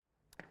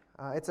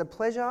It's a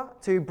pleasure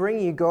to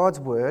bring you God's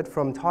Word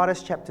from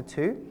Titus chapter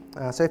 2.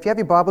 So if you have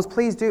your Bibles,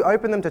 please do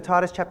open them to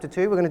Titus chapter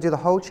 2. We're going to do the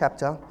whole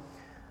chapter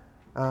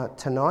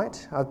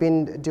tonight. I've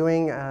been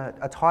doing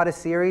a Titus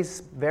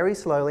series very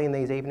slowly in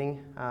these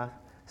evening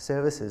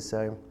services,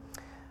 so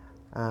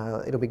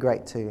it'll be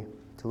great to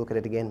look at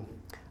it again.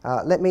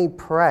 Let me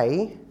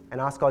pray and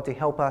ask God to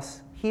help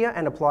us hear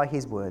and apply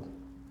His Word.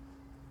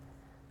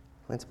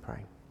 Let's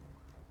pray.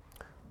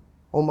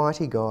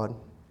 Almighty God,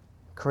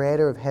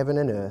 Creator of heaven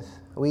and earth,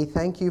 we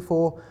thank you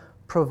for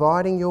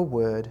providing your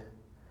word,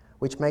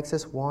 which makes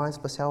us wise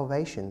for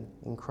salvation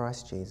in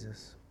Christ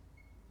Jesus.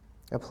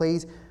 Now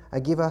please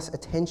give us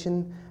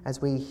attention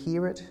as we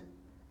hear it,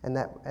 and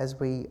that as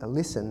we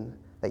listen,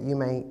 that you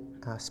may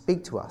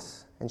speak to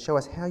us and show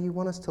us how you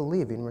want us to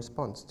live in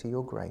response to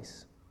your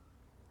grace.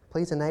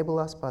 Please enable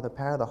us by the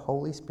power of the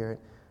Holy Spirit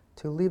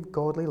to live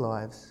godly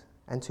lives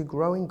and to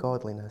grow in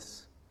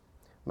godliness.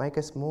 Make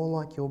us more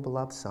like your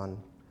beloved Son,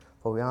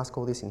 for we ask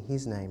all this in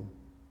his name.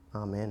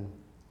 Amen.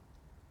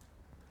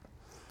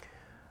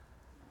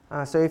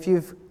 So if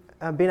you've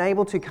been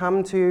able to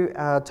come to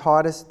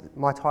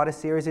my Titus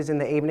series is in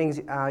the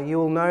evenings,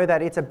 you'll know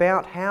that it's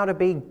about how to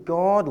be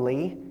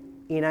godly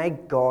in a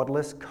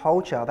godless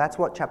culture. That's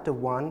what chapter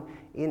 1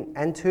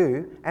 and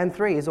 2 and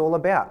 3 is all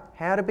about.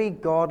 How to be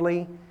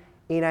godly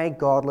in a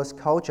godless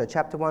culture.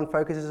 Chapter 1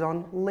 focuses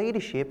on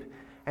leadership,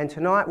 and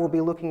tonight we'll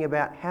be looking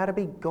about how to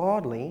be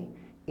godly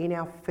in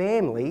our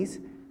families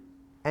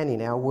and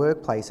in our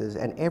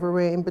workplaces and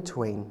everywhere in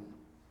between.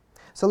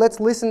 So let's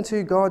listen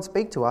to God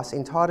speak to us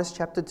in Titus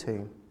chapter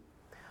 2.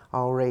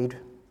 I'll read.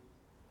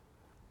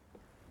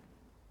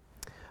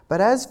 But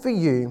as for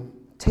you,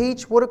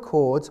 teach what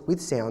accords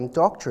with sound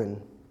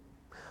doctrine.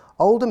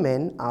 Older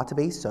men are to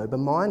be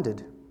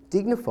sober-minded,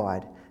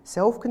 dignified,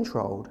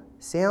 self-controlled,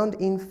 sound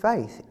in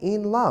faith,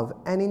 in love,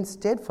 and in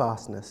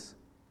steadfastness.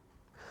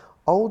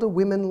 Older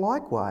women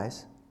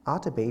likewise are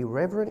to be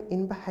reverent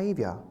in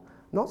behaviour,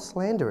 not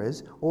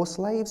slanderers or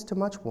slaves to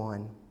much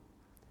wine.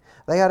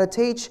 They are to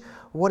teach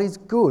what is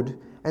good,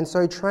 and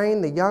so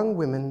train the young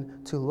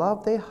women to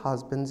love their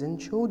husbands and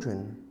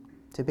children,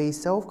 to be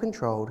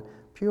self-controlled,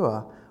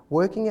 pure,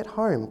 working at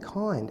home,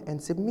 kind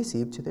and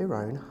submissive to their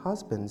own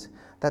husbands,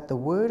 that the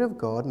word of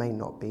God may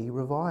not be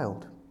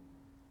reviled.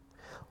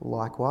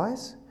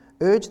 Likewise,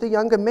 urge the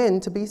younger men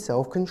to be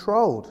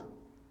self-controlled.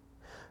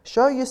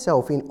 Show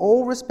yourself in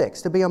all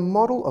respects to be a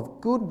model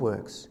of good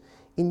works,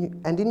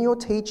 and in your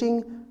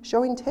teaching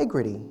show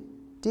integrity,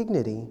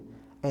 dignity,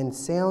 and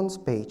sound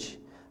speech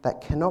that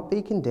cannot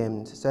be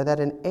condemned, so that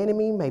an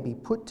enemy may be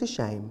put to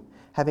shame,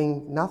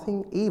 having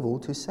nothing evil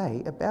to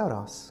say about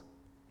us.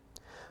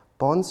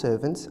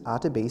 Bondservants are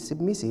to be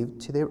submissive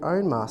to their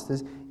own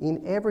masters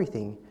in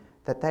everything,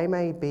 that they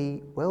may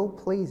be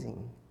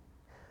well-pleasing,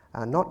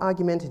 not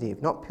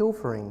argumentative, not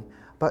pilfering,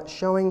 but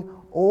showing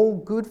all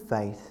good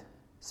faith,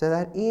 so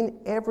that in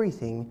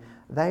everything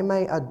they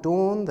may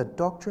adorn the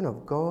doctrine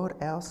of God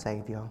our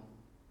Saviour.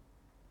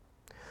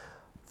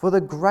 For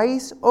the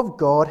grace of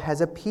God has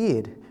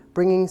appeared,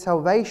 bringing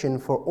salvation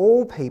for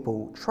all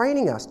people,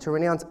 training us to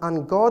renounce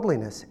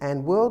ungodliness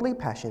and worldly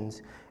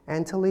passions,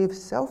 and to live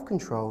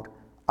self-controlled,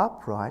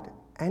 upright,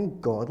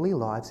 and godly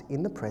lives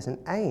in the present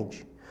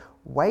age,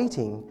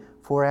 waiting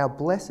for our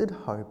blessed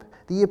hope,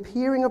 the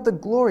appearing of the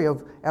glory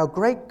of our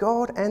great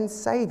God and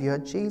Saviour,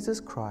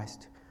 Jesus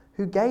Christ,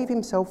 who gave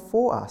himself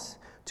for us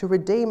to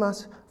redeem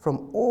us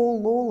from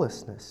all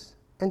lawlessness,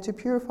 and to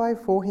purify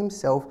for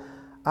himself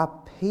a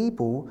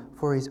people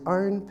for his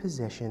own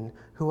possession,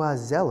 who are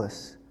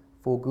zealous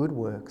for good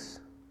works.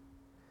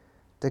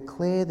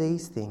 Declare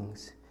these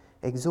things,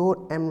 exhort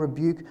and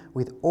rebuke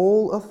with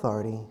all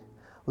authority.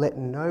 Let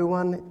no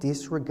one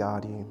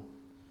disregard you.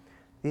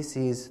 This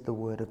is the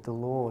word of the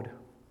Lord.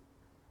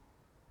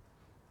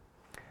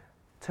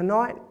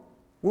 Tonight,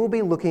 we'll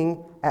be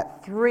looking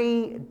at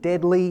 3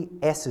 deadly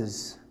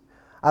S's.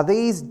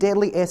 These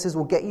deadly S's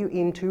will get you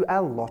into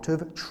a lot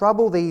of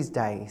trouble these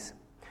days.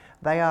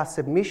 They are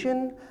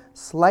submission,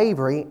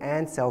 slavery,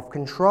 and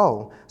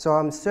self-control. So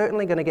I'm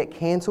certainly going to get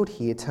cancelled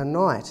here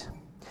tonight.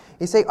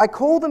 You see, I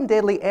call them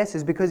deadly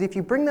S's because if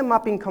you bring them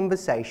up in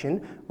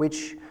conversation,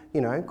 which,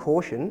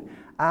 caution,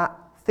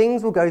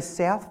 things will go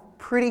south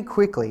pretty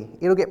quickly.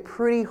 It'll get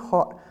pretty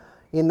hot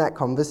in that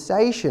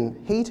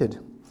conversation, heated.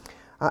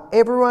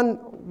 Everyone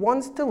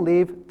wants to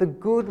live the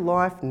good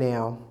life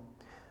now.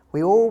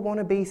 We all want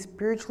to be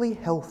spiritually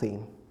healthy.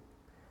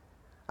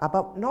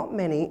 But not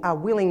many are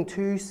willing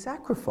to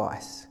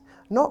sacrifice.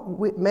 Not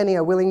many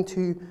are willing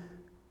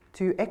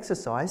to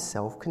exercise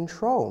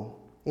self-control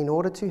in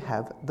order to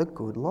have the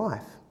good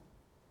life.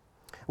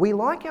 We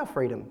like our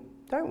freedom,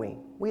 don't we?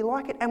 We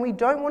like it, and we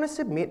don't want to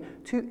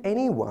submit to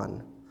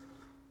anyone.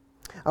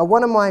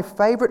 One of my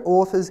favourite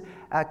authors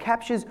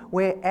captures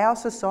where our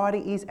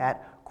society is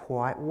at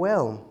quite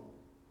well.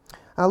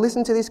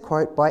 Listen to this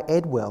quote by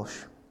Ed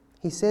Welsh.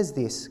 He says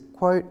this,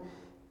 quote,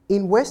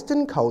 "In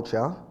Western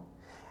culture,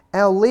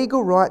 our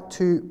legal right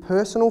to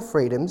personal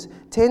freedoms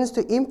tends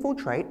to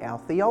infiltrate our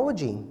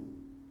theology.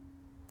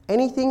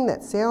 Anything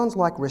that sounds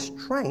like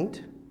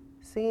restraint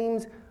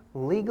seems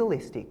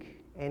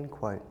legalistic, end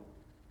quote.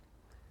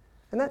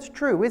 And that's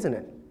true, isn't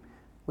it?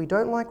 We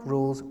don't like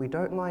rules. We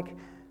don't like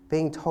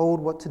being told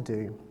what to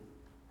do.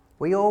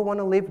 We all want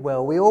to live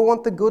well. We all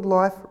want the good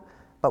life,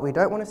 but we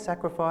don't want to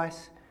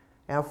sacrifice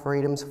our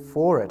freedoms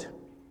for it.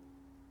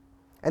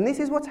 And this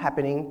is what's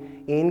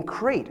happening in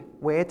Crete,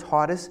 where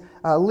Titus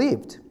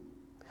lived.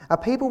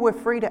 People were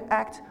free to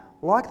act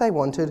like they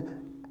wanted,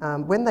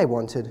 when they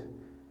wanted.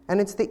 And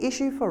it's the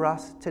issue for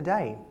us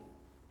today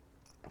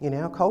in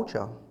our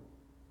culture.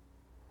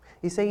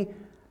 You see,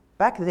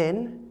 back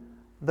then,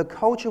 the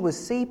culture was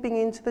seeping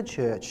into the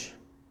church.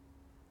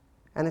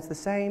 And it's the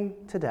same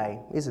today,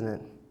 isn't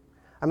it?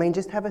 I mean,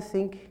 just have a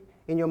think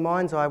in your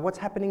mind's eye what's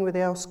happening with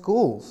our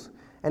schools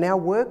and our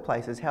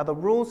workplaces, how the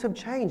rules have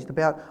changed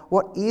about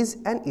what is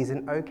and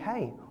isn't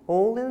okay,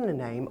 all in the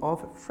name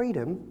of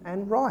freedom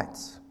and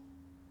rights.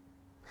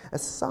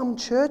 As some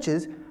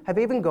churches have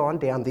even gone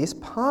down this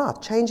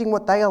path, changing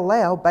what they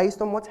allow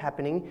based on what's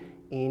happening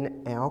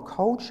in our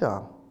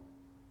culture.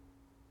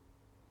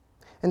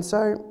 And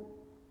so,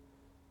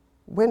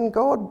 when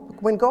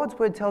God's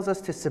word tells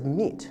us to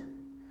submit,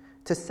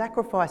 to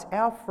sacrifice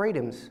our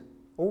freedoms,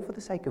 all for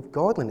the sake of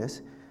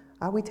godliness,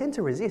 we tend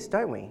to resist,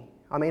 don't we?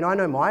 I mean, I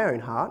know my own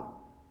heart.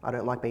 I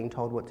don't like being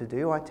told what to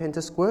do. I tend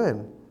to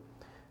squirm.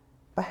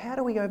 But how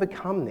do we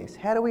overcome this?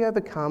 How do we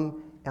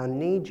overcome our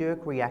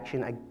knee-jerk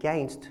reaction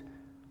against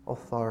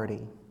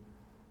authority?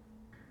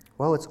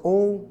 Well, it's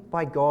all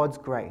by God's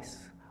grace.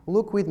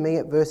 Look with me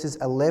at verses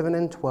 11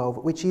 and 12,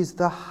 which is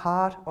the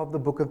heart of the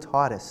book of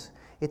Titus.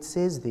 It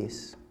says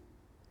this: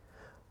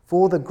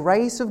 "For the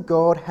grace of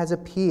God has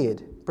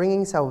appeared,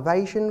 bringing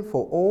salvation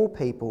for all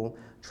people,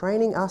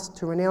 training us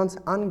to renounce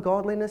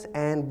ungodliness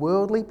and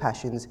worldly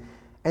passions,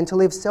 and to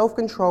live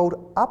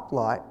self-controlled,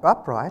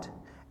 upright,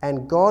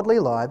 and godly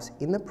lives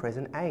in the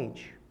present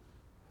age."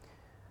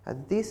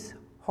 This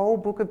whole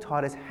book of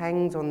Titus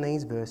hangs on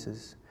these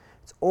verses.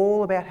 It's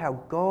all about how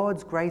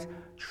God's grace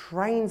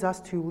trains us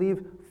to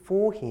live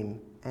for Him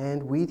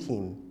and with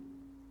Him.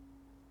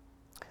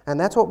 And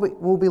that's what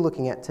we'll be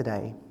looking at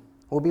today.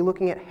 We'll be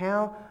looking at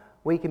how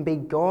we can be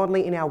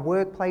godly in our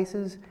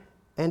workplaces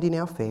and in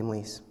our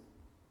families.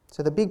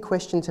 So the big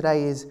question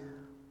today is,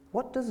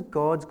 what does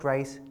God's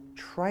grace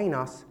train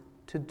us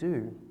to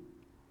do?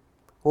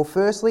 Well,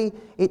 firstly,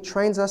 it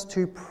trains us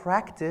to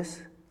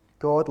practice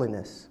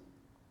godliness.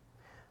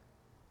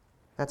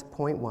 That's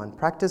point one.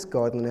 Practice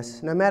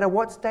godliness. No matter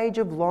what stage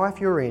of life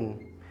you're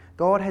in,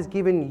 God has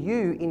given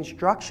you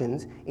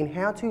instructions in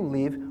how to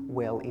live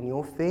well in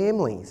your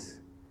families.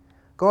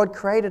 God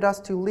created us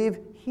to live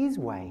His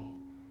way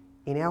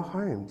in our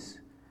homes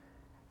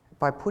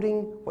by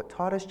putting what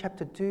Titus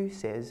chapter 2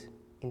 says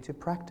into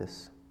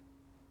practice.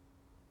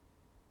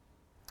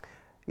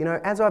 You know,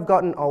 as I've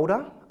gotten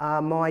older,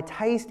 my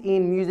taste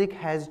in music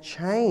has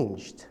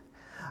changed.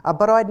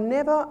 But I'd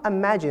never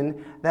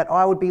imagined that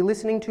I would be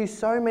listening to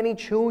so many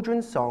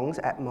children's songs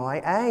at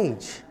my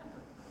age.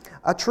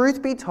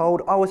 Truth be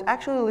told, I was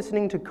actually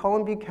listening to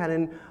Colin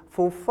Buchanan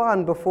for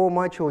fun before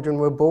my children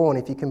were born,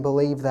 if you can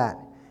believe that.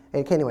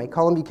 Anyway,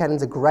 Colin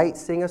Buchanan's a great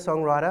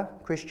singer-songwriter,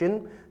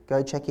 Christian.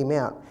 Go check him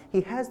out.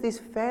 He has this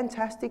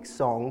fantastic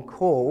song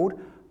called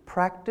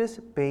 "Practice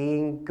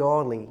Being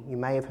Godly." You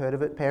may have heard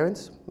of it,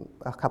 parents,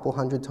 a couple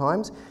hundred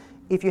times.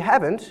 If you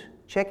haven't,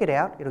 check it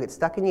out. It'll get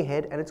stuck in your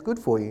head and it's good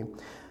for you.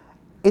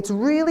 It's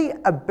really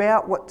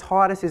about what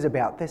Titus is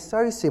about. They're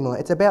so similar.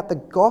 It's about the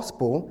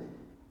gospel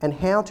and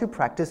how to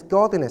practice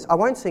godliness. I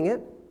won't sing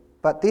it,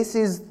 but this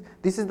is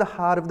the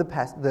heart of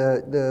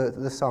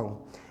the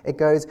song. It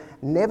goes,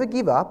 "Never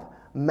give up,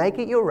 make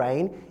it your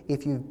aim.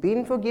 If you've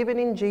been forgiven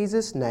in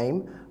Jesus'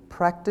 name,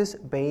 practice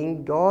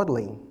being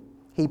godly.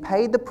 He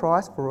paid the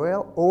price for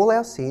all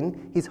our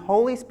sin. His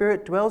Holy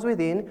Spirit dwells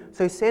within,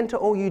 so center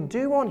all you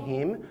do on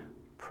Him.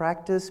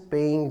 Practice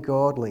being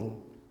godly."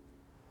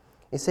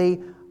 You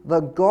see,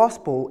 the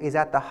gospel is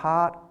at the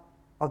heart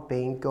of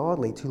being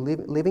godly, to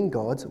live in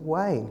God's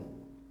way.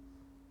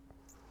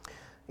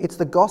 It's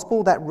the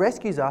gospel that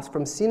rescues us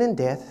from sin and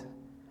death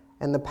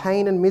and the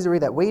pain and misery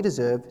that we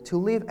deserve, to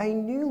live a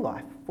new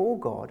life for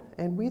God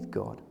and with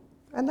God.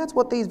 And that's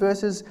what these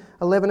verses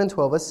 11 and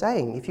 12 are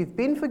saying. If you've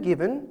been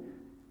forgiven,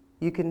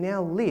 you can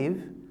now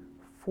live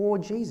for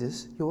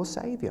Jesus, your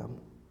Saviour.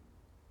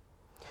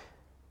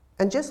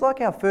 And just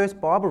like our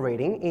first Bible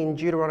reading in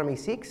Deuteronomy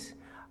 6,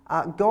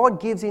 God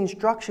gives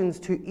instructions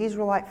to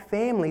Israelite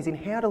families in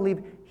how to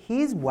live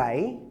His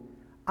way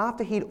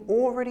after He'd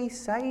already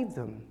saved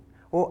them.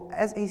 Or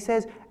as He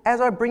says,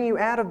 "As I bring you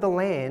out of the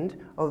land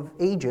of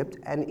Egypt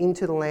and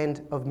into the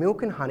land of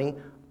milk and honey,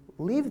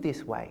 live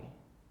this way."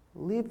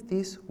 Live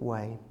this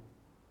way.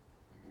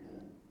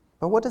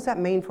 But what does that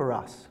mean for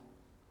us?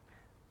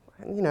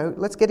 You know,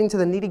 let's get into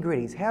the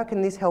nitty-gritties. How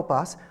can this help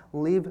us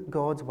live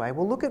God's way?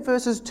 Well, look at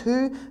verses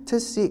 2 to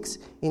 6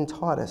 in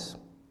Titus.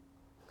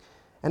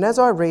 And as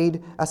I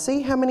read, I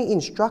see how many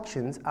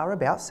instructions are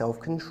about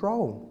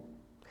self-control.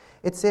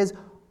 It says,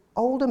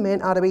 "Older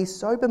men are to be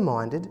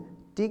sober-minded,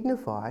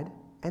 dignified,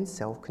 and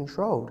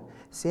self-controlled,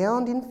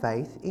 sound in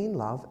faith, in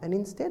love, and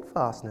in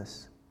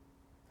steadfastness."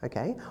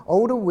 Okay?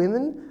 Older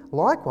women,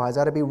 likewise,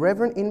 are to be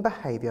reverent in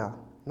behaviour,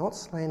 not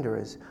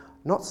slanderers,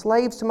 not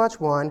slaves to much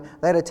wine.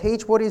 They are to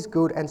teach what is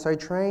good, and so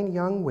train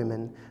young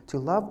women to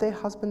love their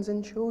husbands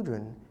and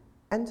children,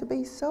 and to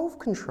be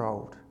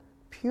self-controlled,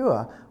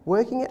 pure,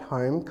 working at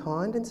home,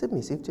 kind and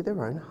submissive to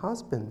their own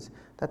husbands,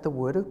 that the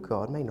word of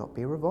God may not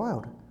be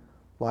reviled.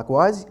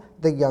 Likewise,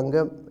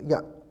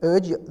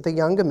 urge the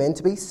younger men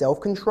to be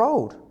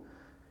self-controlled.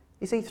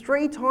 You see,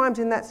 3 times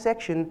in that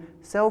section,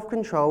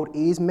 self-controlled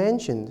is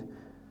mentioned.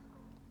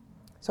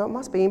 So it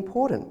must be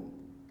important.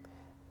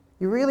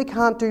 You really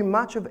can't do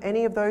much of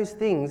any of those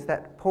things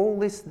that Paul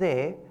lists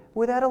there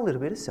without a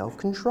little bit of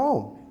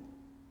self-control.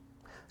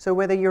 So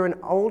whether you're an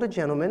older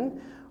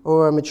gentleman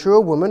or a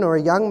mature woman or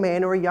a young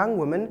man or a young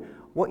woman,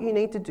 what you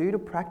need to do to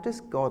practice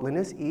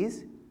godliness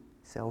is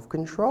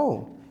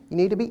self-control. You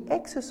need to be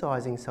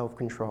exercising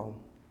self-control.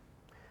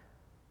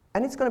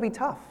 And it's going to be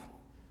tough.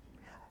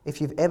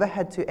 If you've ever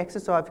had to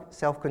exercise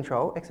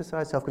self-control,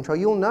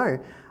 you'll know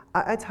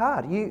it's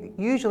hard. You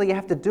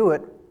have to do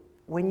it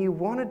when you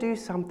want to do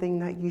something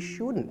that you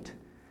shouldn't.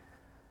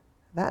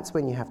 That's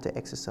when you have to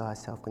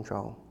exercise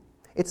self-control.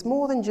 It's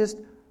more than just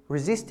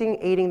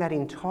resisting eating that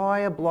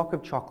entire block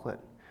of chocolate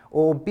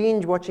or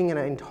binge watching an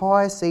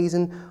entire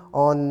season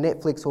on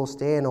Netflix or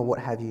Stan or what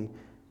have you.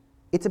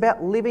 It's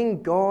about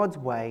living God's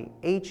way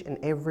each and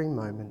every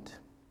moment.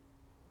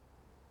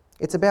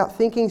 It's about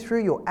thinking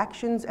through your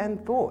actions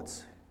and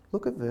thoughts.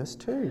 Look at verse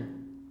 2.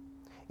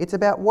 It's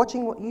about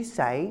watching what you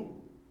say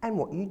and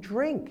what you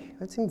drink.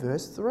 That's in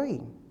verse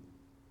 3.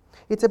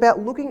 It's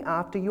about looking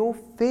after your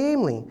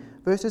family,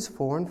 verses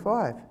 4 and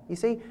 5. You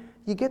see,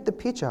 you get the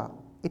picture.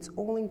 It's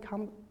all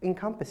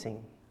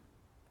encompassing.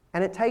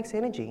 And it takes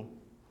energy.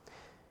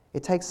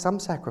 It takes some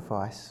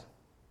sacrifice.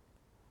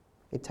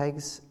 It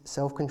takes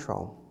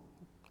self-control.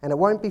 And it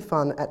won't be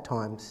fun at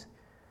times.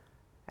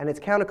 And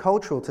it's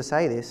countercultural to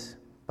say this,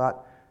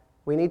 but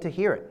we need to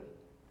hear it.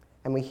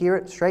 And we hear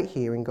it straight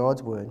here in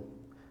God's word.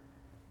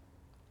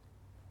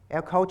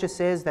 Our culture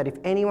says that if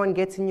anyone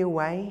gets in your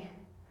way,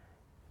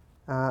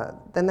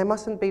 then they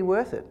mustn't be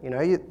worth it.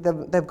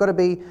 They've got to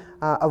be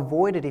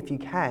avoided if you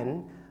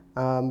can,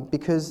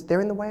 because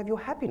they're in the way of your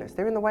happiness.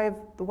 They're in the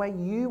way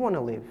you want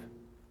to live.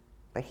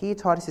 But here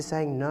Titus is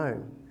saying,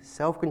 no,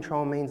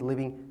 self-control means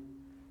living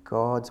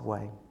God's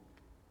way.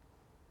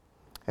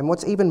 And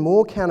what's even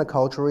more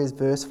countercultural is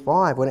verse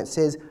 5, when it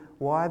says,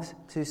 wives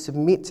to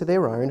submit to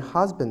their own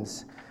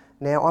husbands.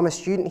 Now, I'm a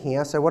student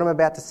here, so what I'm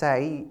about to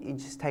say, you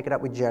just take it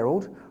up with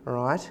Gerald, all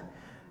right?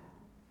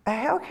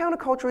 How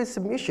countercultural is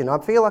submission? I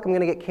feel like I'm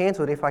going to get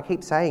cancelled if I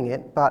keep saying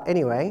it, but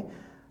anyway,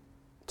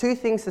 2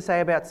 things to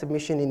say about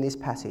submission in this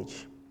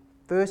passage.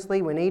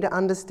 Firstly, we need to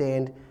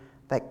understand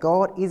that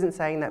God isn't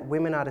saying that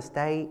women are to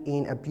stay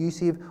in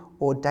abusive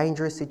or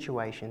dangerous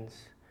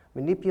situations.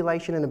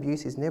 Manipulation and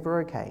abuse is never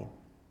okay.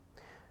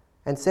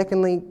 And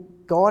secondly,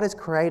 God has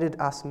created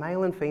us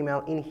male and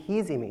female in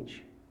His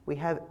image. We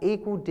have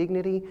equal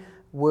dignity,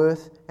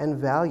 worth and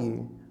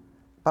value,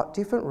 but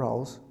different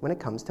roles when it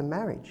comes to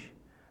marriage.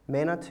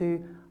 Men are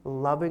to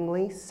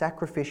lovingly,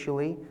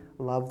 sacrificially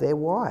love their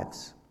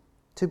wives,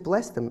 to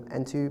bless them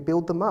and to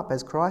build them up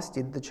as Christ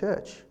did the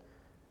church.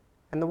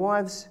 And the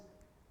wives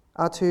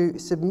are to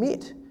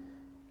submit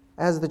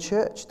as the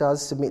church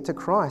does submit to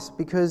Christ,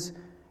 because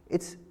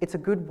it's a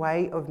good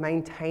way of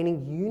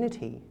maintaining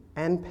unity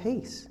and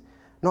peace.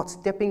 Not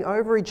stepping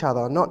over each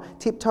other, not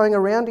tiptoeing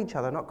around each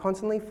other, not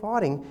constantly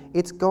fighting.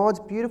 It's God's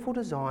beautiful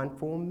design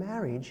for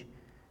marriage.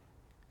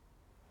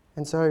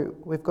 And so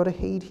we've got to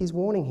heed His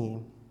warning here,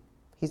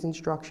 His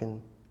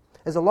instruction.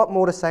 There's a lot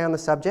more to say on the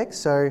subject,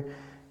 so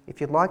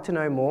if you'd like to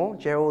know more,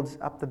 Gerald's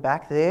up the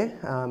back there.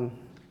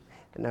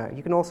 No,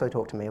 you can also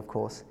talk to me, of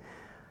course.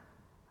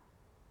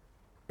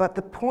 But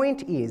the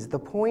point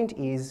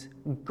is,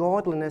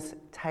 godliness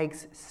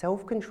takes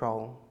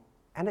self-control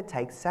and it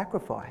takes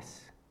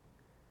sacrifice.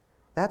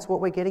 That's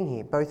what we're getting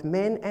here. Both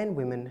men and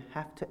women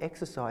have to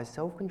exercise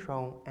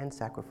self-control and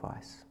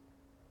sacrifice.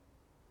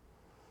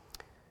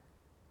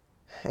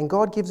 And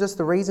God gives us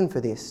the reason for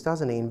this,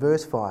 doesn't He? In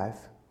verse 5,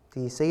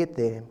 do you see it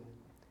there?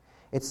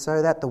 It's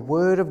so that the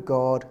word of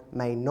God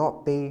may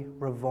not be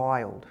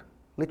reviled,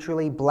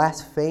 literally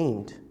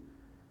blasphemed.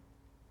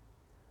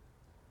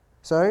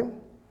 So,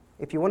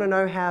 if you want to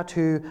know how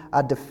to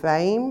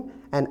defame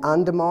and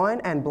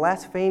undermine and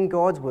blaspheme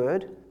God's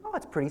word,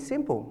 it's pretty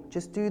simple.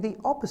 Just do the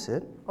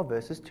opposite of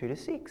verses 2 to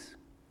 6.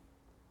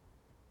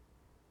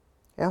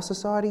 Our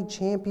society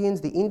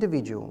champions the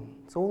individual.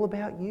 It's all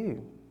about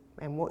you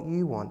and what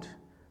you want.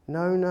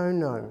 No, no,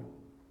 no.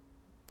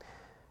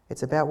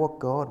 It's about what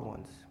God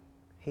wants.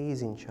 He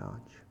is in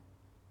charge.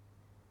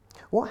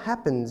 What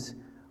happens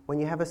when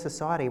you have a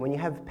society, when you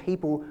have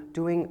people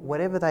doing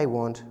whatever they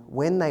want,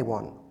 when they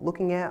want,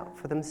 looking out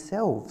for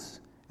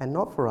themselves and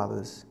not for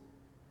others?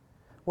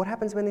 What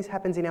happens when this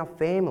happens in our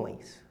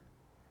families?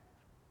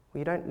 Well,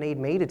 you don't need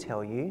me to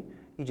tell you.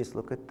 You just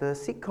look at the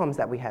sitcoms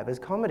that we have as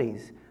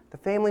comedies. The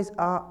families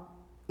are,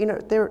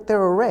 they're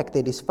a wreck.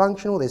 They're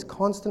dysfunctional. There's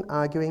constant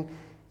arguing.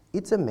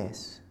 It's a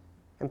mess.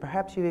 And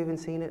perhaps you've even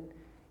seen it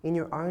in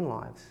your own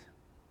lives.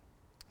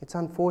 It's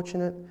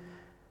unfortunate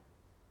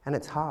and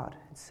it's hard,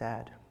 it's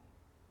sad.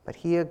 But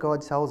here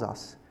God tells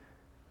us,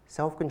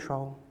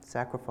 self-control,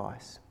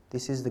 sacrifice.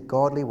 This is the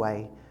godly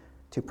way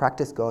to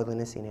practice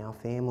godliness in our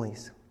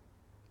families.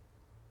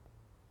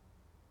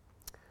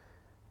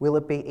 Will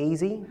it be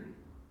easy?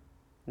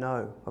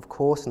 No, of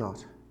course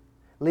not.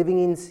 Living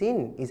in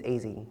sin is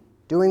easy.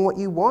 Doing what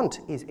you want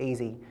is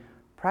easy.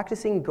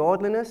 Practicing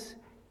godliness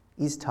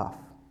is tough.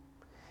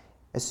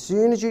 As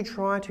soon as you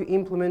try to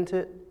implement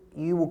it,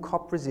 you will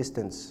cop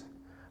resistance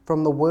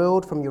from the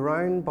world, from your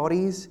own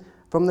bodies,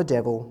 from the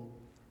devil.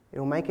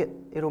 It'll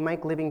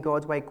make living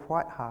God's way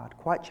quite hard,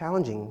 quite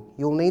challenging.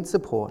 You'll need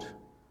support.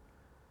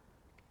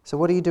 So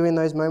what do you do in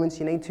those moments?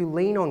 You need to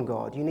lean on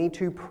God. You need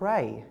to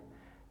pray.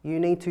 You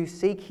need to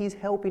seek His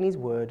help in His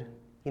word.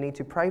 You need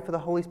to pray for the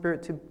Holy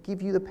Spirit to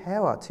give you the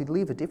power to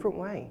live a different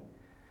way.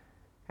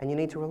 And you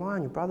need to rely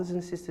on your brothers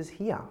and sisters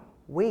here.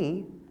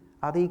 We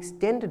are the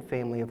extended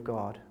family of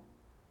God,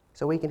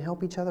 so we can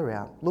help each other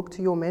out. Look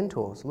to your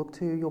mentors. Look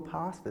to your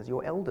pastors,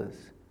 your elders.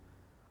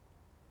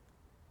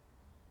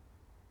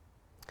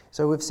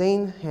 So we've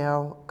seen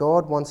how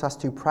God wants us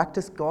to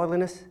practice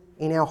godliness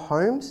in our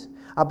homes,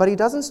 but He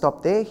doesn't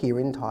stop there here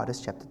in Titus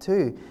chapter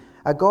 2.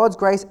 God's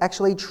grace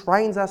actually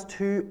trains us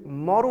to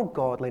model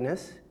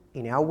godliness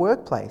in our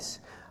workplace.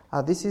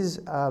 This is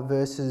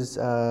verses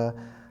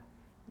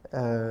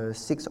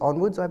 6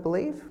 onwards, I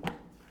believe.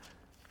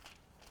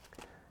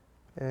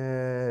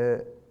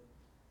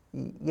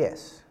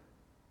 Yes,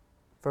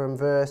 from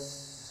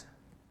verse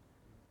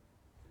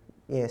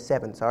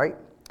 7, sorry.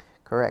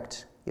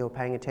 Correct, you're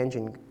paying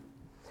attention.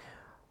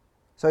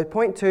 So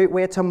point 2,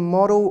 we're to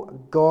model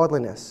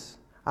godliness.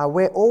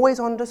 We're always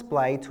on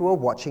display to a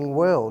watching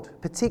world,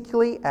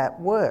 particularly at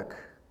work.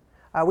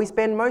 We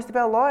spend most of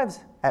our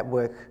lives at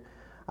work.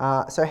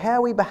 So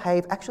how we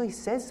behave actually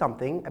says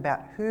something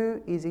about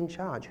who is in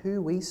charge,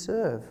 who we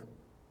serve.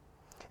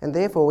 And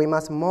therefore we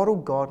must model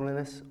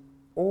godliness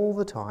all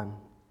the time.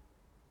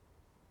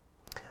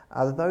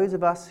 Those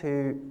of us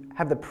who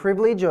have the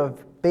privilege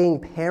of being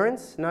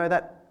parents know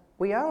that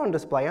we are on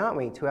display, aren't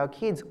we, to our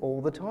kids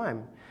all the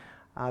time.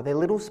 They're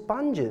little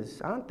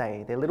sponges, aren't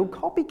they? They're little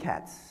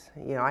copycats.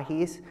 You know, I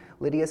hear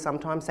Lydia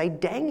sometimes say,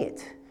 "Dang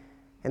it."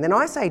 And then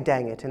I say,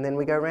 "Dang it," and then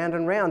we go round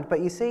and round. But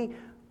you see,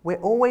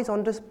 we're always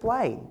on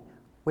display.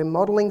 We're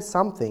modelling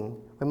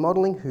something. We're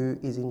modelling who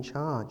is in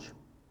charge.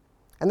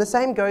 And the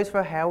same goes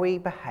for how we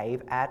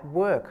behave at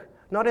work.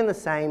 Not in the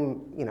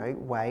same,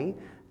 way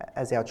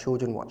as our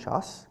children watch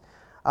us,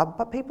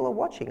 but people are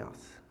watching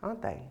us,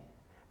 aren't they?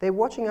 They're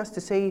watching us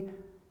to see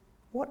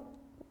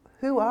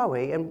who are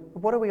we and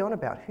what are we on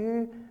about?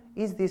 Who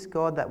is this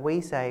God that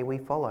we say we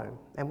follow?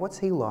 And what's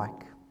He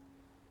like?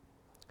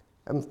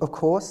 Of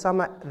course,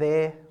 some are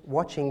there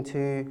watching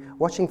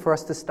for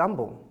us to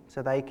stumble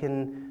so they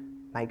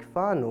can make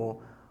fun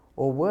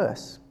or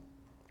worse.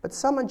 But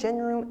some are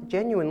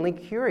genuinely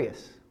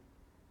curious.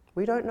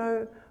 We don't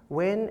know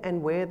when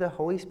and where the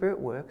Holy Spirit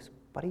works,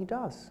 but He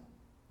does.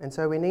 And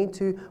so we need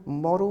to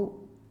model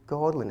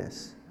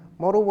godliness,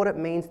 model what it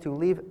means to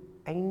live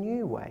a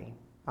new way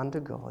under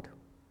God.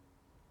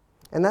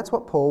 And that's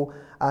what Paul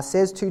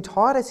says to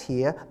Titus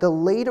here, the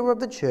leader of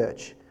the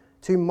church,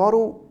 to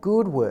model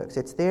good works.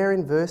 It's there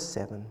in verse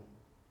 7.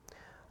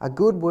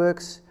 Good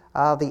works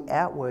are the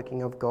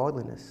outworking of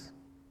godliness.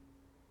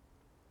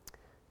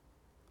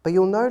 But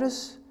you'll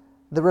notice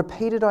the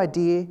repeated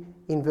idea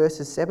in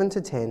verses 7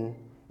 to 10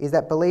 is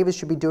that believers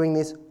should be doing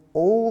this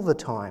all the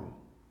time.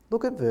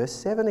 Look at verse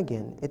 7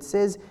 again. It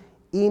says,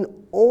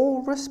 "In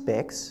all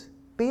respects,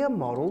 be a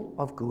model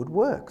of good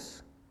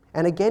works."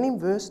 And again in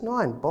verse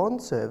 9,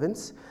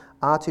 bondservants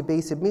are to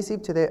be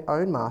submissive to their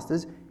own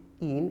masters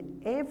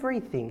in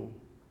everything.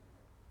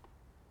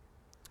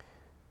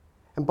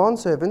 And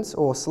bondservants,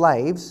 or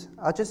slaves,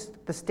 are just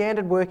the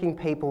standard working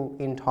people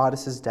in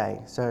Titus's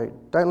day. So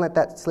don't let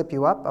that slip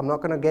you up. I'm not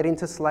going to get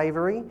into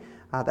slavery.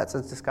 That's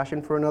a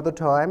discussion for another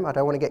time. I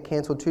don't want to get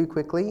cancelled too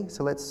quickly.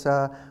 So let's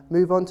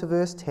move on to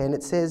verse 10.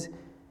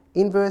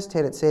 In verse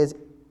 10 it says,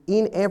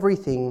 "In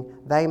everything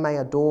they may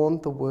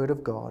adorn the word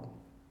of God."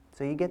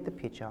 So you get the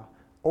picture.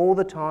 All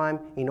the time,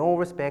 in all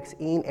respects,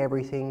 in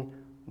everything,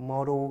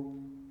 model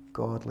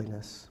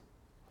godliness.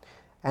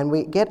 And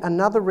we get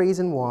another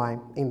reason why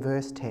in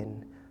verse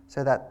 10,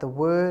 so that the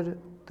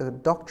word, the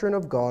doctrine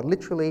of God,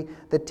 literally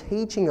the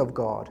teaching of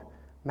God,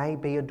 may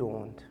be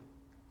adorned.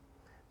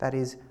 That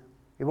is,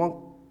 we want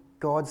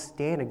God's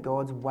standard,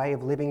 God's way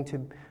of living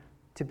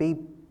to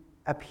be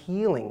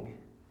appealing,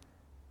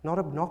 not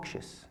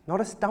obnoxious,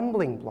 not a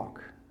stumbling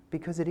block,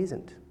 because it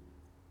isn't.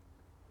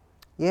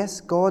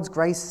 Yes, God's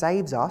grace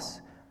saves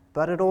us,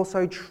 but it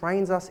also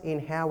trains us in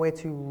how we're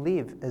to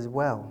live as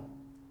well.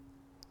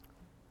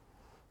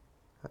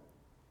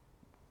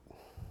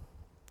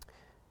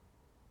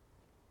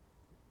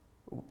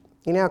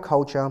 In our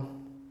culture,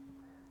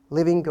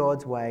 living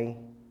God's way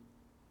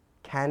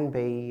can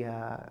be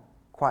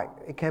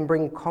it can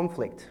bring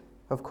conflict,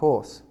 of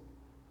course.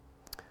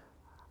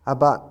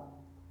 But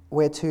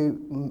we're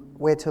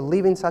to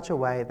live in such a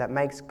way that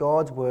makes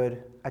God's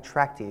word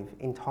attractive,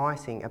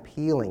 enticing,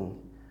 appealing.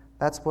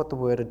 That's what the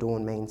word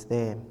adorn means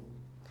there.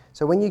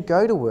 So when you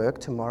go to work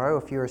tomorrow,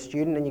 if you're a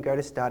student and you go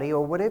to study,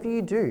 or whatever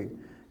you do,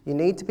 you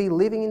need to be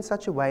living in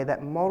such a way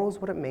that models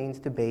what it means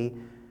to be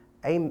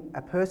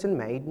a person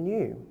made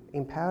new,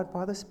 empowered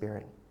by the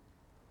Spirit.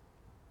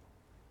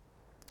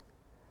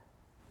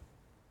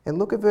 And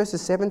look at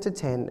verses 7 to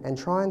 10 and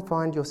try and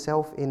find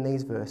yourself in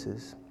these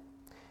verses.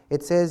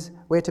 It says,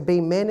 we're to be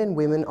men and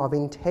women of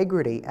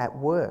integrity at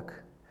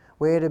work.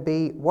 We're to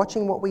be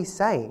watching what we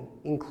say,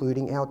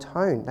 including our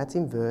tone. That's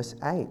in verse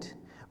 8.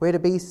 We're to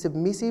be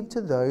submissive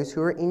to those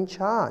who are in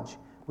charge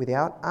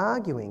without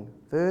arguing.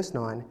 Verse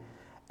 9.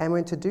 And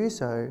when to do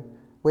so,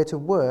 we're to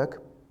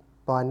work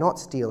by not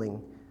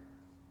stealing.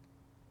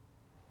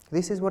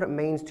 This is what it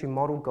means to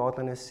model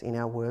godliness in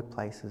our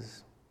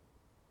workplaces.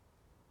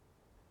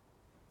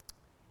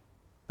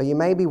 But you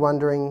may be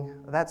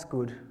wondering, that's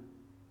good,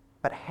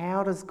 but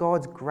how does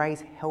God's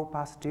grace help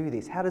us do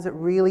this? How does it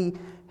really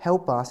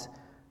help us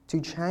to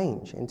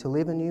change and to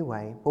live a new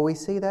way? Well, we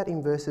see that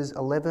in verses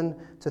 11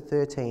 to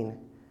 13,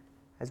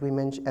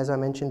 as I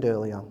mentioned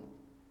earlier.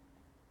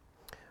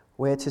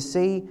 We're to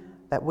see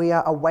that we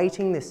are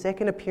awaiting the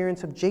second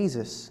appearance of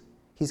Jesus.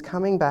 He's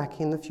coming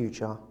back in the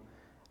future,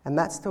 and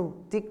that's to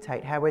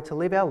dictate how we're to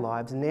live our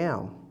lives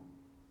now.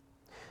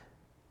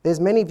 There's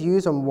many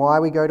views on why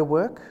we go to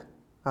work.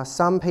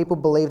 Some people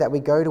believe that we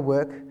go to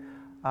work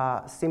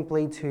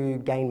simply to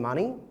gain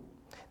money,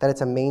 that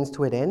it's a means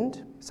to an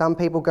end. Some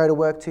people go to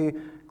work to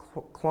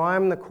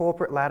climb the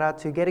corporate ladder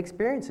to get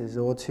experiences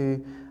or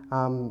to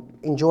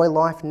enjoy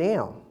life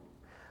now.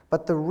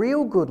 But the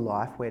real good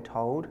life, we're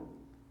told,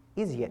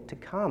 is yet to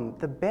come.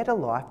 The better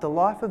life, the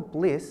life of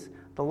bliss,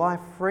 the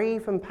life free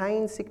from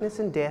pain, sickness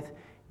and death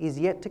is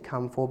yet to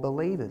come for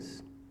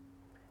believers.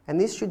 And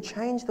this should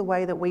change the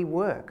way that we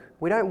work.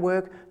 We don't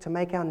work to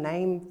make a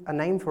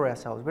name for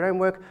ourselves. We don't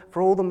work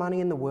for all the money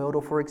in the world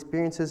or for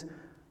experiences.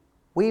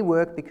 We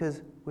work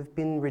because we've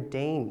been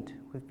redeemed,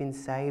 we've been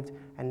saved,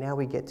 and now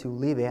we get to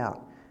live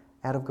out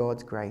of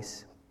God's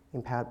grace,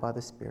 empowered by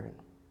the Spirit.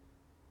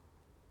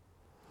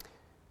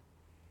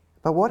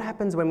 But what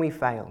happens when we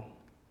fail?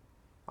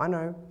 I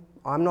know,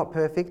 I'm not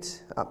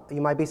perfect.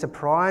 You may be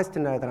surprised to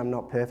know that I'm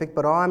not perfect,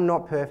 but I'm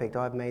not perfect.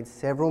 I've made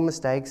several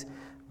mistakes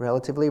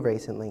relatively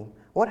recently.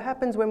 What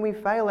happens when we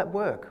fail at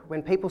work,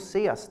 when people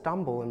see us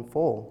stumble and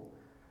fall?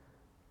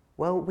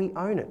 Well, we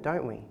own it,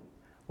 don't we?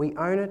 We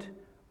own it,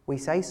 we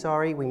say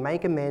sorry, we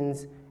make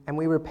amends, and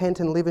we repent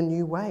and live a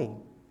new way.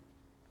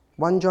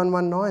 1 John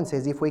 1:9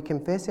 says, if we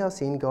confess our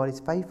sin, God is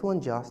faithful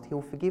and just.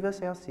 He'll forgive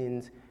us our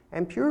sins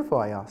and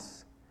purify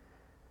us.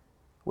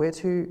 We're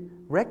to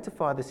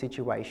rectify the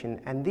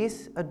situation, and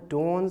this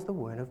adorns the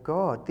Word of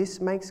God.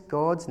 This makes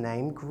God's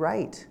name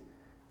great,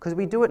 because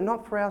we do it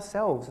not for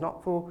ourselves,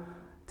 not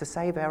to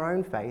save our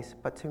own face,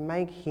 but to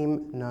make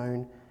Him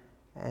known.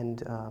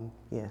 And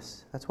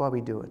yes, that's why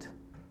we do it.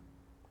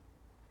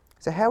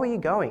 So how are you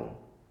going?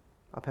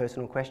 A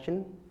personal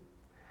question.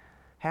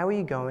 How are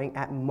you going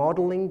at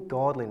modelling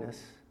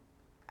godliness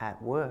at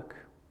work?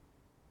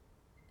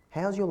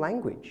 How's your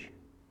language?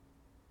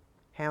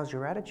 How's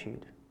your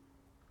attitude?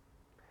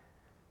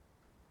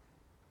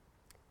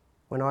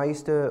 When I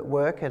used to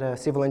work at a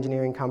civil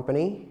engineering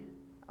company,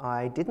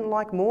 I didn't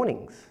like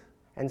mornings,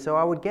 and so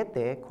I would get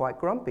there quite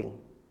grumpy.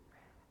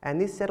 And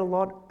this said a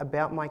lot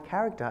about my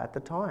character at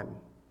the time.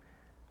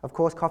 Of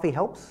course, coffee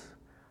helps,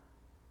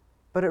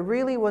 but it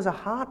really was a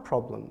heart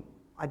problem.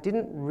 I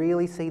didn't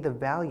really see the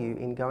value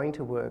in going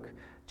to work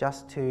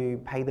just to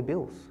pay the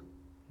bills.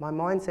 My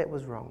mindset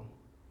was wrong.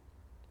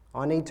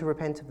 I need to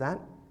repent of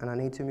that, and I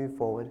need to move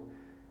forward.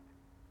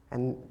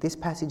 And this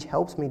passage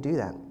helps me do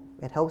that.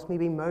 It helps me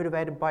be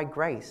motivated by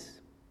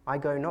grace. I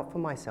go not for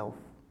myself.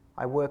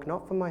 I work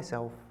not for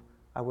myself.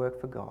 I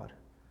work for God.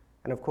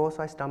 And of course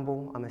I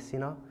stumble. I'm a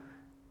sinner,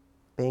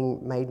 being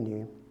made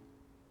new.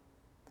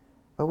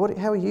 But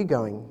how are you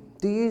going?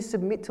 Do you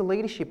submit to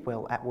leadership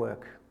well at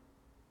work?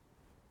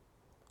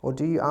 Or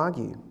do you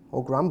argue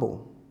or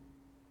grumble?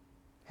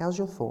 How's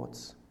your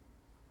thoughts?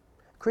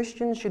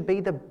 Christians should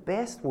be the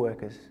best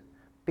workers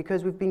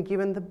because we've been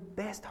given the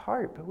best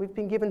hope. We've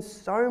been given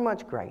so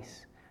much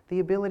grace, the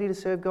ability to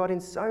serve God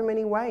in so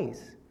many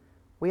ways.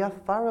 We are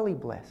thoroughly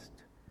blessed.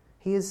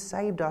 He has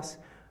saved us.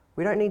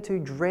 We don't need to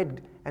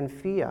dread and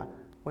fear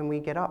when we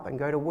get up and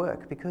go to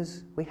work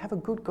because we have a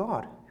good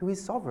God who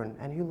is sovereign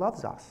and who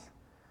loves us.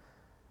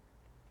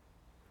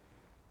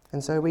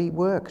 And so we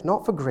work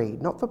not for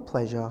greed, not for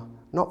pleasure,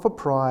 not for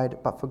pride,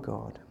 but for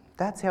God.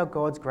 That's how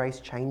God's grace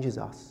changes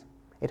us.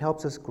 It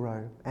helps us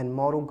grow and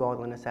model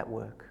godliness at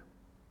work.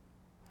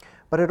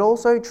 But it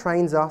also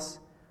trains us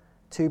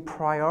to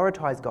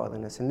prioritise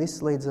godliness, and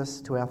this leads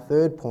us to our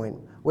third point.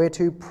 We're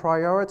to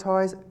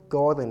prioritise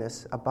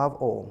godliness above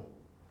all.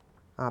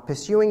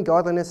 Pursuing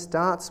godliness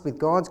starts with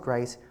God's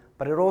grace,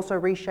 but it also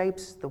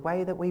reshapes the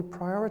way that we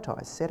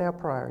prioritise, set our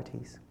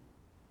priorities.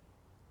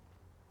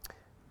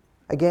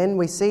 Again,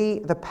 we see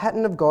the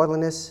pattern of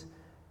godliness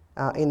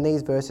in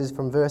these verses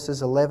from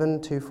verses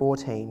 11 to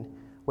 14.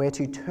 We're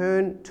to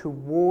turn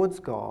towards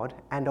God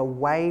and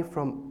away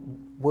from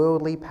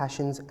worldly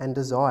passions and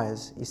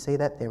desires. You see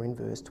that there in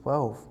verse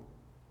 12.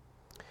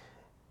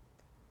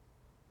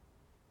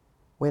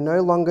 We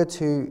no longer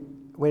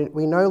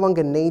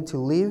need to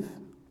live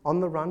on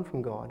the run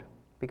from God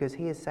because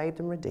he has saved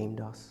and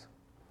redeemed us.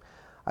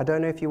 I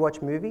don't know if you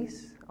watch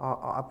movies.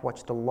 I've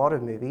watched a lot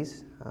of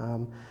movies.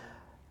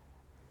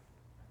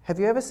 Have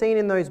you ever seen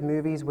in those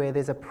movies where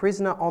there's a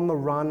prisoner on the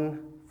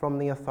run from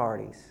the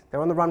authorities?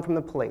 They're on the run from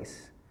the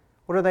police.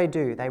 What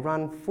do? They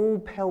run full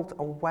pelt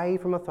away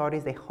from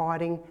authorities. They're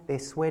hiding, they're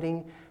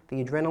sweating,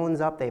 the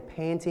adrenaline's up, they're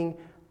panting.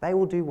 They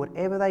will do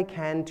whatever they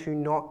can to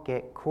not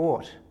get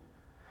caught.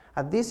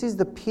 This is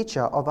the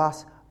picture of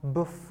us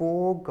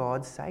before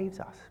God saves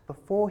us,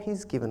 before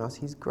he's given us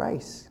his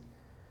grace.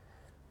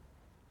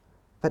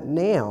 But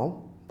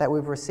now that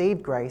we've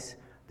received grace,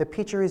 the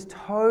picture is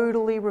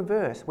totally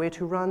reversed. We're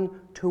to run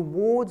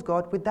towards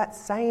God with that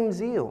same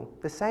zeal,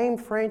 the same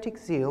frantic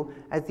zeal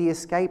as the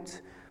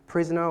escaped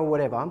prisoner or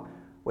whatever.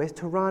 We're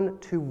to run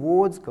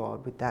towards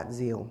God with that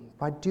zeal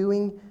by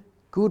doing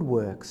good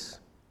works.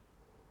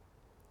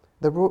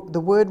 The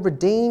word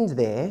redeemed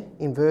there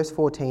in verse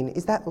 14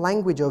 is that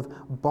language of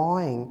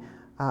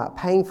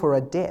paying for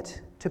a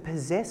debt, to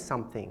possess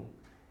something.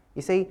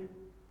 You see,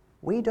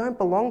 we don't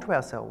belong to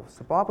ourselves.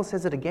 The Bible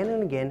says it again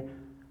and again.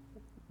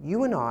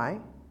 You and I,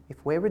 if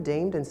we're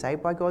redeemed and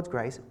saved by God's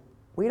grace,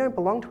 we don't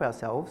belong to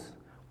ourselves.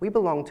 We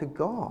belong to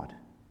God.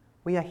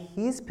 We are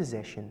his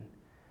possession.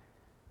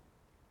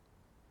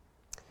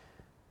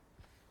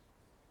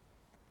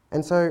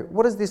 And so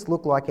what does this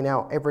look like in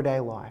our everyday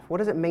life? What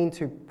does it mean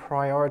to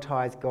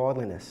prioritise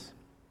godliness?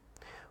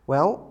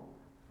 Well,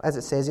 as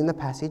it says in the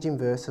passage in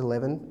verse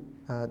 11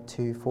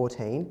 to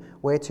 14,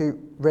 we're to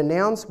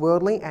renounce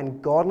worldly and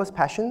godless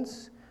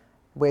passions.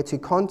 We're to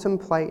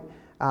contemplate,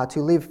 to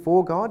live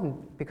for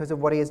God because of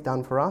what he has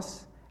done for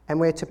us. And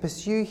we're to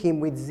pursue him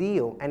with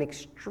zeal and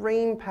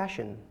extreme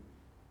passion.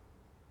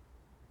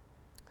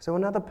 So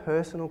another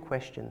personal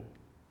question.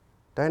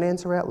 Don't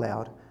answer out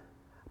loud.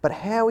 But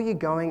how are you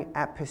going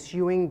at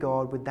pursuing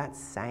God with that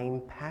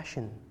same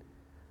passion?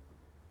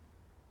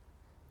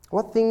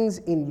 What things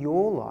in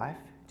your life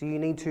do you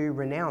need to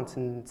renounce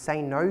and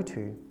say no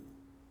to?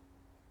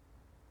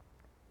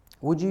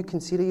 Would you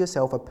consider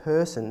yourself a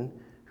person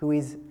who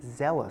is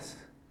zealous,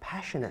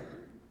 passionate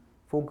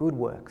for good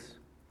works?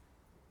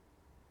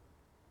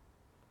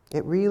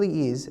 It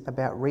really is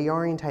about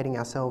reorientating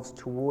ourselves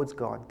towards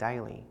God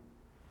daily.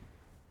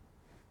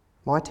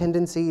 My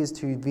tendency is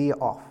to veer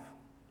off.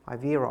 I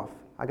veer off.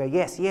 I go,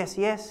 yes, yes,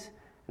 yes.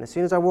 And as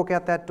soon as I walk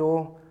out that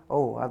door,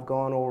 I've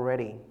gone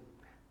already.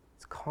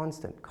 It's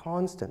constant.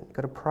 You've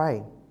got to pray.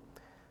 And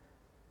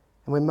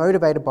we're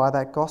motivated by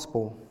that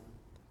gospel,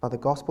 by the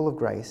gospel of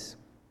grace,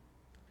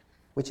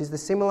 which is the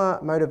similar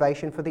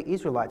motivation for the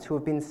Israelites who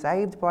have been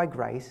saved by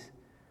grace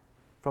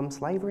from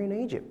slavery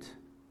in Egypt.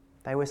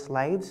 They were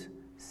slaves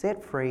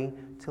set free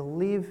to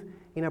live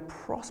in a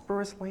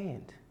prosperous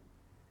land.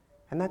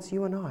 And that's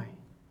you and I.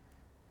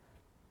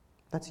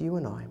 That's you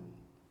and I.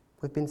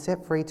 We've been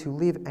set free to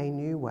live a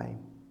new way.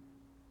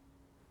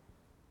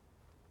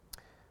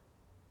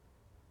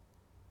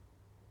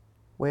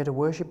 We're to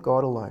worship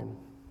God alone.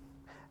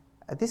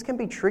 This can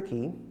be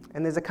tricky,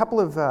 and there's a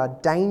couple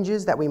of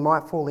dangers that we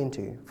might fall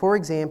into. For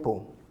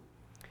example,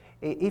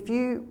 if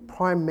you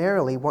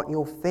primarily want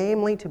your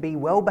family to be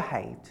well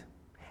behaved,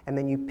 and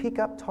then you pick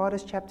up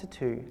Titus chapter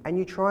 2 and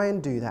you try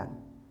and do that,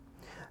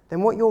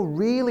 then what you're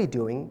really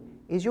doing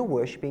is you're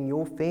worshipping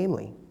your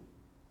family.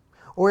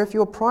 Or if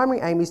your primary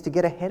aim is to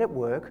get ahead at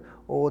work,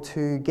 or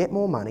to get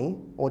more money,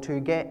 or to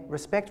get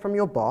respect from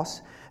your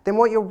boss, then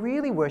what you're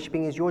really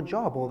worshipping is your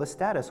job, or the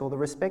status, or the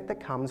respect that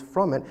comes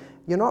from it.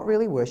 You're not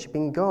really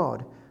worshipping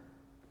God.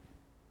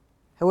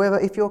 However,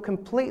 if you're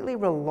completely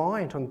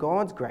reliant on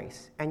God's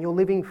grace, and you're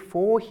living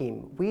for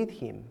him, with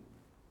him,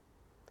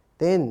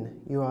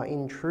 then you are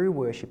in true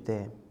worship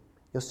there.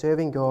 You're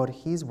serving God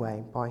his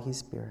way by his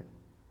Spirit.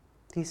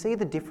 Do you see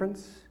the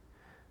difference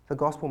the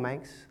gospel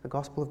makes, the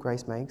gospel of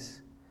grace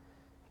makes?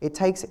 It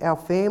takes our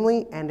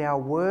family and our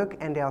work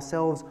and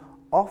ourselves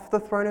off the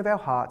throne of our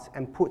hearts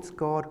and puts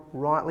God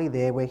rightly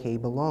there where he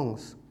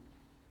belongs.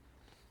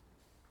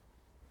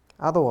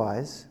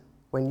 Otherwise,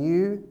 when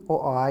you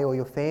or I or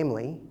your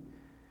family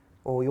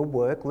or your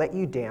work let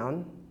you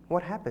down,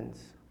 what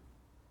happens?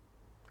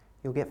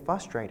 You'll get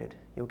frustrated,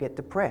 you'll get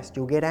depressed,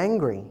 you'll get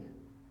angry.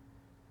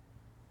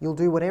 You'll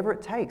do whatever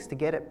it takes to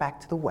get it back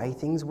to the way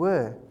things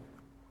were.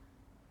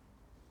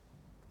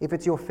 If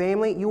it's your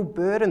family, you'll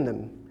burden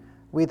them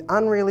with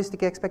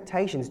unrealistic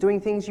expectations,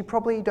 doing things you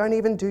probably don't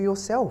even do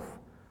yourself,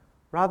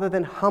 rather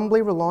than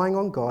humbly relying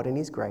on God and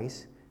his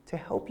grace to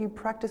help you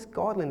practice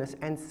godliness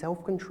and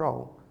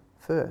self-control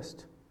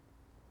first.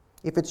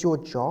 If it's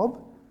your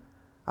job,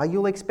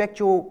 you'll expect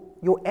your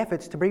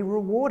efforts to be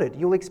rewarded.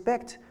 You'll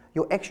expect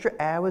your extra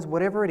hours,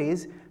 whatever it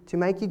is, to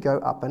make you go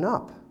up and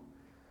up,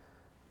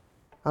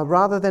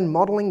 rather than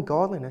modelling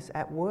godliness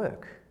at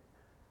work,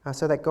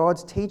 so that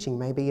God's teaching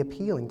may be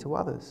appealing to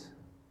others.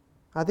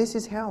 This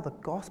is how the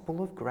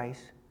gospel of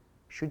grace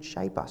should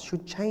shape us,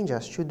 should change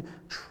us, should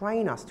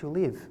train us to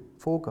live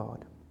for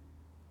God.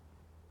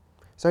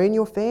 So in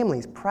your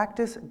families,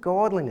 practice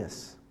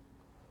godliness.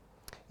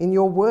 In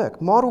your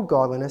work, model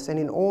godliness, and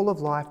in all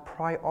of life,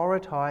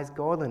 prioritize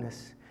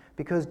godliness,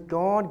 because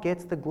God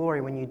gets the glory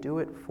when you do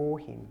it for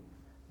him,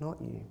 not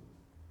you.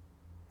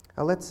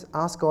 Now let's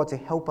ask God to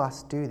help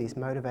us do this,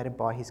 motivated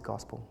by his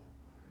gospel.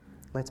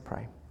 Let's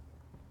pray.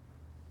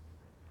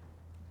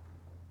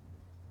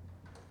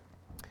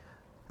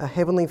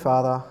 Heavenly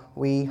Father,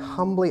 we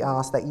humbly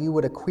ask that you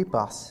would equip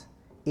us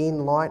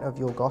in light of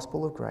your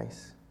gospel of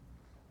grace.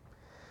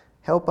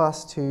 Help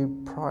us to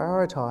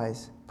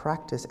prioritise,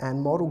 practice and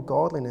model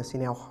godliness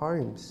in our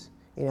homes,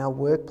 in our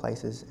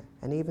workplaces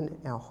and even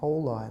our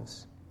whole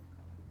lives.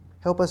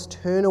 Help us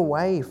turn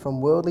away from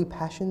worldly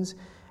passions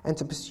and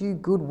to pursue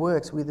good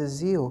works with a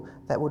zeal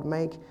that would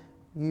make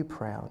you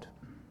proud.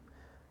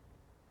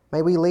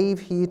 May we leave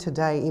here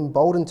today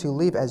emboldened to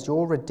live as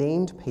your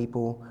redeemed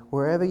people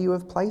wherever you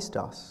have placed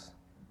us.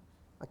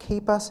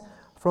 Keep us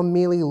from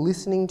merely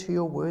listening to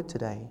your word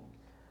today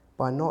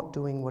by not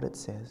doing what it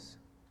says.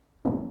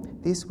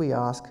 This we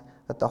ask,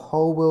 that the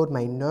whole world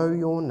may know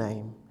your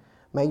name.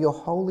 May your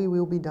holy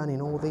will be done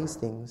in all these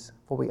things,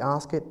 for we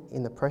ask it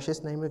in the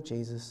precious name of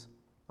Jesus.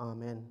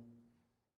 Amen.